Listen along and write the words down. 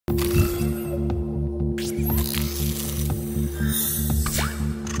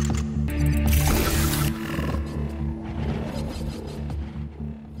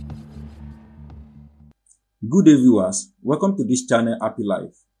Good day viewers, welcome to this channel Happy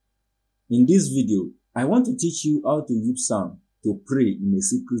Life. In this video, I want to teach you how to use psalm to pray in a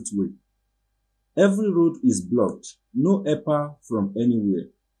secret way. Every road is blocked, no helper from anywhere.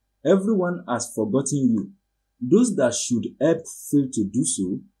 Everyone has forgotten you. Those that should help fail to do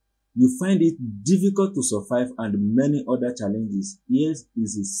so. You find it difficult to survive and many other challenges. Here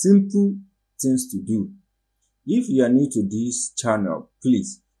is a simple things to do. If you are new to this channel,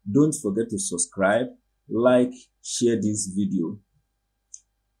 please don't forget to subscribe, like, share this video.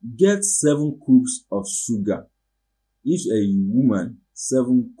 Get 7 cubes of sugar. If a woman,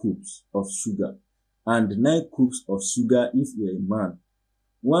 7 cubes of sugar, and 9 cubes of sugar if you're a man.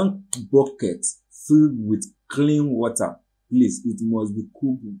 1 bucket filled with clean water. Please, it must be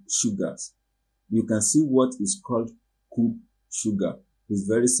cube sugars. You can see what is called cube sugar. It's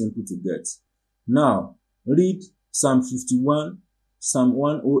very simple to get. Now, read Psalm 51, Psalm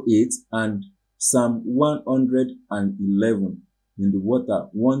 108, and Psalm 111 in the water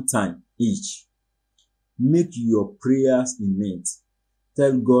 1 time each. Make your prayers in it.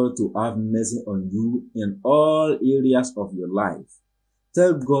 Tell God to have mercy on you in all areas of your life.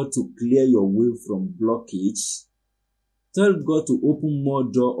 Tell God to clear your way from blockage. Tell God to open more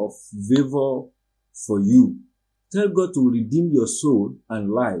door of favor for you. Tell God to redeem your soul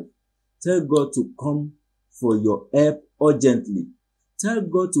and life. Tell God to come for your help urgently. Tell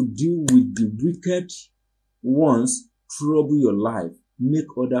God to deal with the wicked ones trouble your life. Make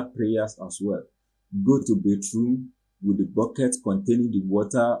other prayers as well. Go to bedroom with the bucket containing the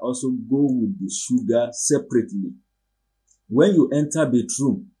water. Also go with the sugar separately. When you enter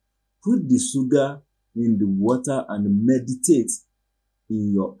bedroom, put the sugar in the water and meditate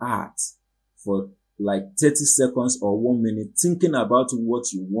in your heart for like 30 seconds or 1 minute, thinking about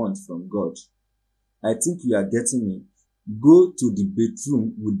what you want from God. I think you are getting me. Go to the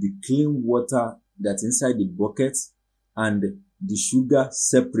bedroom with the clean water that's inside the bucket and the sugar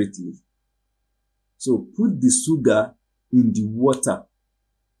separately. So put the sugar in the water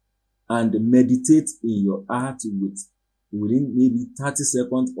and meditate in your heart within maybe 30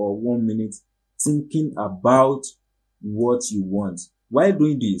 seconds or 1 minute, thinking about what you want. While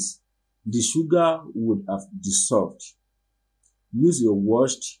doing this, the sugar would have dissolved. Use your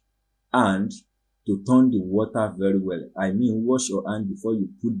washed hand to turn the water very well. I mean, wash your hand before you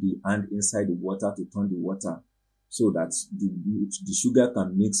put the hand inside the water to turn the water, so that the sugar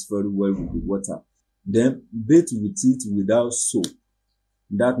can mix very well with the water. Then bathe with it without soap.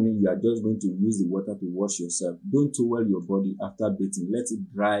 That means you are just going to use the water to wash yourself. Don't towel your body after bathing. Let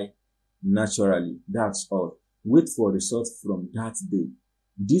it dry naturally. That's all. Wait for results from that day.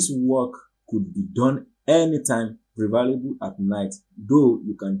 This work could be done anytime, preferable at night. Though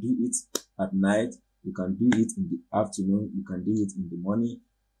you can do it at night, you can do it in the afternoon, you can do it in the morning.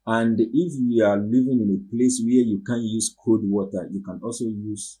 And if you are living in a place where you can't use cold water, you can also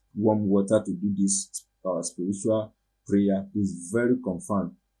use warm water to do this spiritual prayer. Is very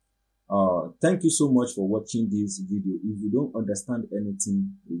confirmed. Thank you so much for watching this video. If you don't understand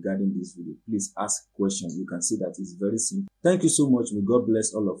anything regarding this video, please ask questions. You can see that it's very simple. Thank you so much. May God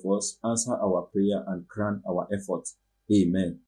bless all of us, answer our prayer, and grant our effort. Amen.